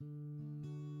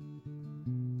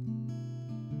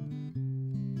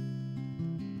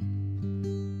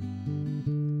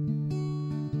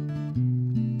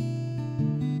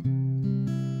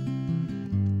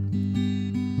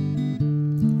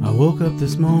woke up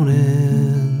this morning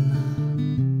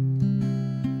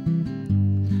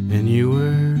and you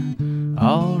were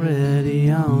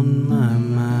already on my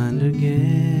mind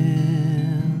again.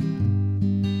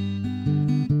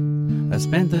 I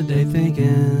spent the day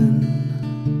thinking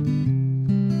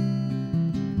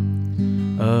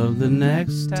of the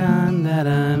next time that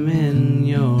I'm in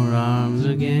your arms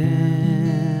again.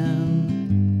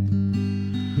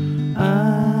 I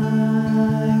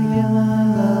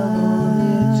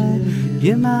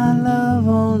give my love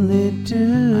only to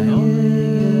you. I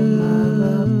only give my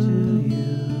love to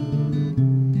you.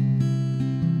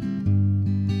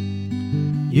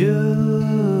 You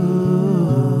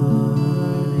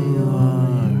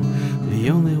are the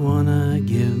only one I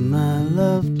give my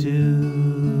love to.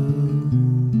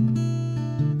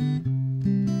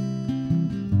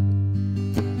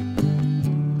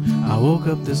 I woke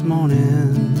up this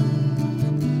morning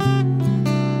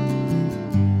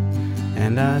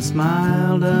and I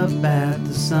smiled up at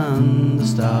the sun, the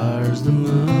stars, the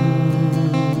moon.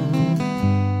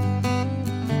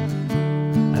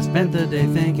 I spent the day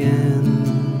thinking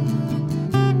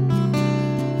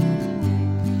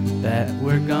that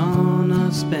we're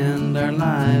gonna spend our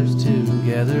lives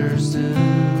together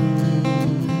soon.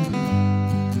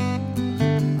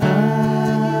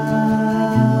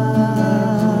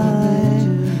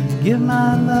 Give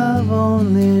my love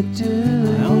only to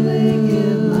you. I only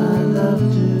give my love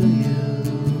to you.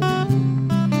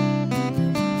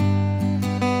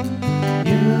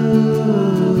 You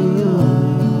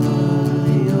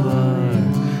are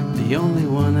the only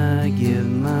one I give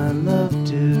my love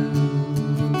to.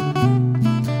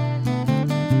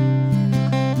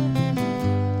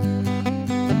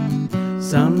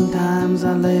 Sometimes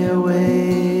I lay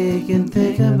awake and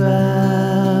think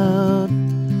about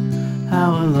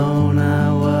how alone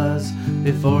I was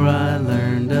before I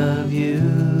learned of you.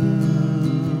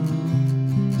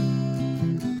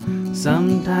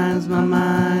 Sometimes my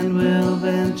mind will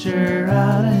venture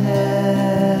out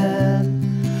ahead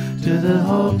to the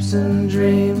hopes and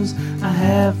dreams I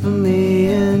have for me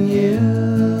and you.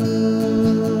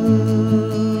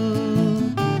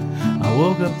 I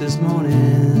woke up this morning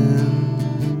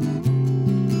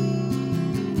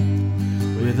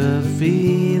with a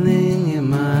feeling in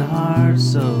my heart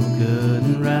so good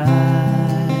and right.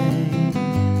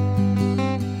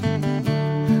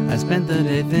 I spent the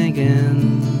day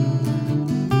thinking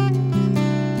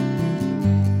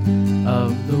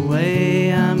of the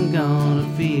way I'm gonna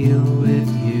feel with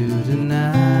you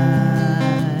tonight.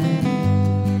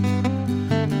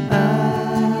 I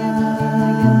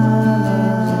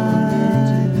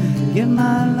give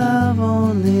my love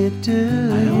only to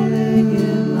you. I only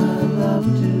give my love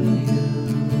to you.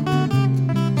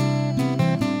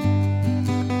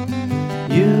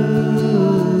 You